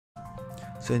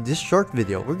So in this short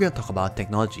video, we're going to talk about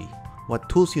technology, what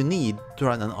tools you need to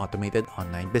run an automated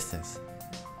online business.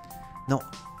 Now,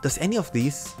 does any of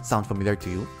these sound familiar to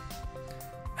you?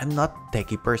 I'm not a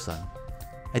techie person.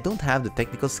 I don't have the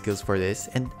technical skills for this,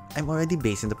 and I'm already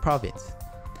based in the province.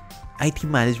 IT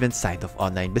management side of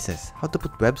online business, how to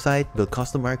put website, build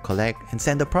customer, collect, and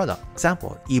send a product,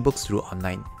 example, ebooks through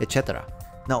online, etc.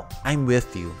 Now, I'm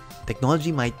with you.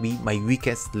 Technology might be my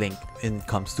weakest link when it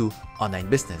comes to online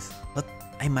business, but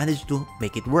I managed to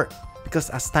make it work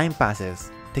because as time passes,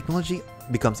 technology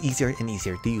becomes easier and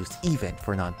easier to use, even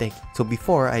for non-tech. So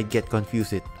before I get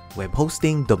confused with web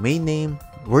hosting, domain name,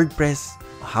 WordPress,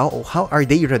 how are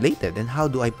they related and how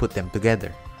do I put them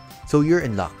together? So you're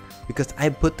in luck because I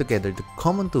put together the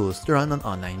common tools to run an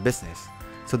online business.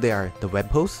 So they are the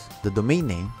web host, the domain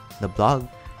name, the blog,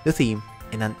 the theme,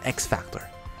 and an X factor.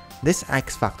 This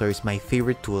X factor is my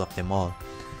favorite tool of them all.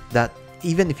 That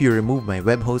even if you remove my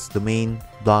web host, domain,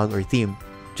 blog, or theme,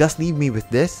 just leave me with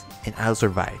this and I'll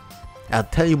survive. I'll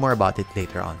tell you more about it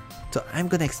later on. So I'm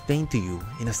gonna explain to you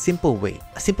in a simple way,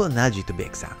 a simple analogy to be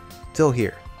exact. So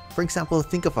here, for example,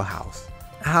 think of a house.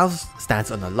 A house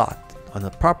stands on a lot, on a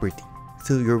property.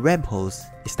 So your web host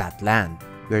is that land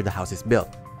where the house is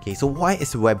built. Okay, so why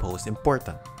is web host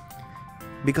important?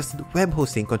 Because the web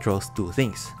hosting controls two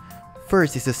things.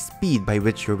 First is the speed by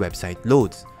which your website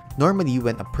loads. Normally,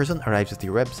 when a person arrives at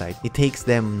your website, it takes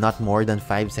them not more than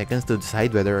 5 seconds to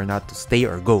decide whether or not to stay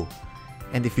or go.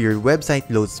 And if your website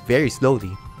loads very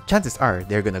slowly, chances are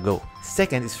they're gonna go.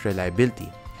 Second is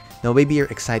reliability. Now maybe you're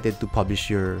excited to publish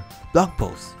your blog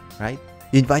post, right?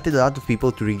 You invited a lot of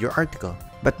people to read your article,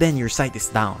 but then your site is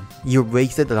down. You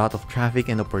wasted a lot of traffic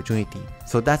and opportunity.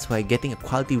 So that's why getting a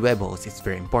quality web host is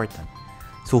very important.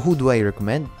 So who do I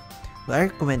recommend? Well, I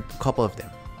recommend a couple of them.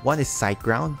 One is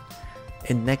SiteGround,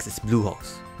 and next is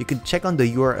Bluehost. You can check on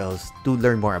the URLs to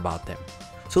learn more about them.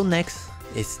 So next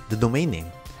is the domain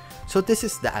name. So this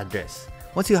is the address.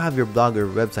 Once you have your blog or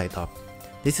website up,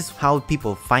 this is how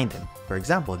people find them. For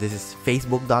example, this is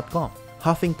facebook.com,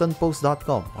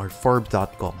 huffingtonpost.com, or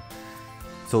forbes.com.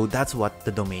 So that's what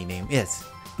the domain name is.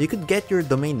 You could get your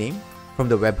domain name from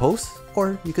the web host,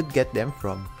 or you could get them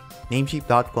from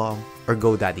namecheap.com or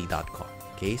godaddy.com.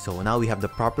 Okay, so now we have the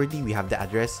property, we have the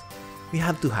address, we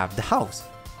have to have the house.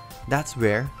 That's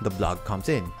where the blog comes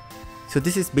in. So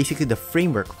this is basically the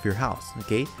framework of your house,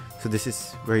 okay? So this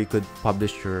is where you could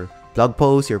publish your blog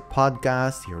post, your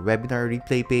podcast, your webinar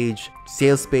replay page,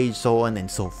 sales page, so on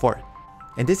and so forth.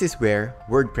 And this is where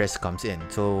WordPress comes in.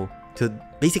 So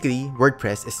basically,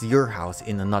 WordPress is your house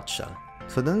in a nutshell.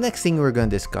 So the next thing we're going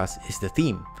to discuss is the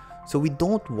theme. So we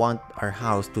don't want our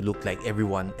house to look like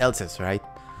everyone else's, right?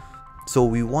 So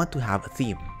we want to have a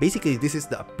theme. Basically, this is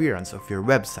the appearance of your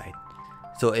website.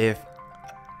 So if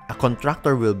a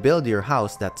contractor will build your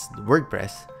house that's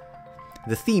WordPress,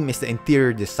 the theme is the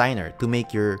interior designer to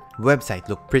make your website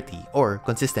look pretty or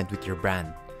consistent with your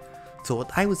brand. So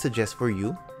what I would suggest for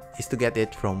you is to get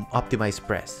it from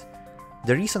OptimizePress.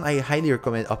 The reason I highly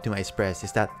recommend OptimizePress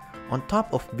is that on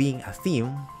top of being a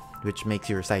theme, which makes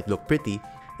your site look pretty,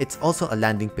 it's also a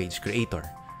landing page creator.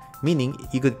 Meaning,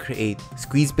 you could create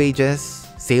squeeze pages,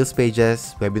 sales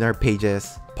pages, webinar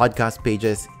pages, podcast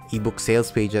pages, ebook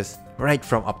sales pages, right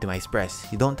from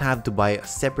OptimizePress. You don't have to buy a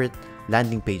separate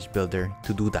landing page builder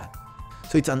to do that.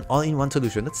 So it's an all-in-one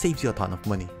solution that saves you a ton of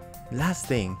money. Last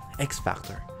thing, X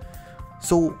factor.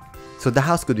 So the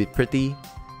house could be pretty,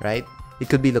 right? It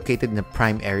could be located in a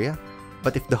prime area,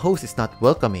 but if the host is not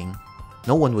welcoming,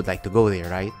 no one would like to go there,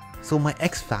 right? So my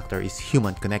X factor is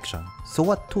human connection. So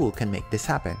what tool can make this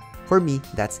happen? For me,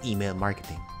 that's email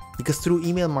marketing. Because through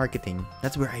email marketing,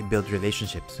 that's where I build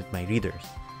relationships with my readers.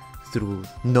 Through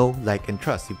know, like, and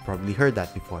trust. You've probably heard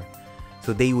that before.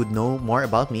 So they would know more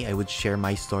about me, I would share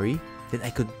my story, then I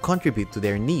could contribute to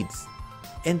their needs.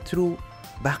 And through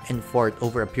back and forth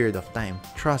over a period of time,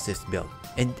 trust is built.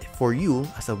 And for you,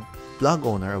 as a blog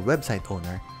owner, a website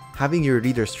owner, having your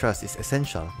readers' trust is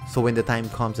essential. So when the time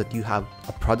comes that you have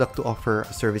a product to offer,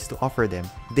 a service to offer them,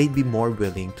 they'd be more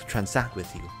willing to transact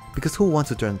with you. Because who wants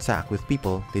to transact with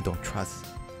people they don't trust?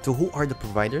 So who are the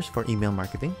providers for email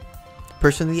marketing?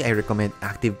 Personally, I recommend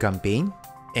ActiveCampaign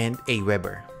and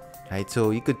Aweber, right?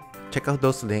 So you could check out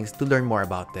those links to learn more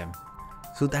about them.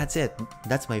 So that's it.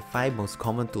 That's my 5 most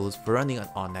common tools for running an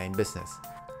online business.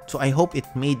 So I hope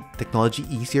it made technology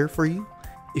easier for you.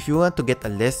 If you want to get a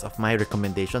list of my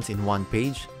recommendations in one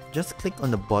page, just click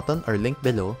on the button or link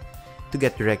below to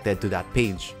get directed to that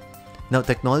page. Now,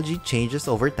 technology changes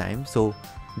over time, so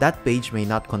that page may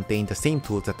not contain the same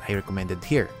tools that I recommended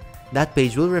here. That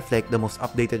page will reflect the most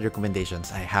updated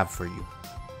recommendations I have for you.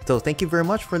 So thank you very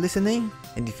much for listening,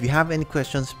 and if you have any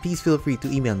questions, please feel free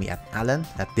to email me at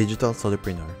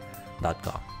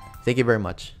alan@digitalsolopreneur.com. Thank you very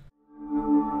much.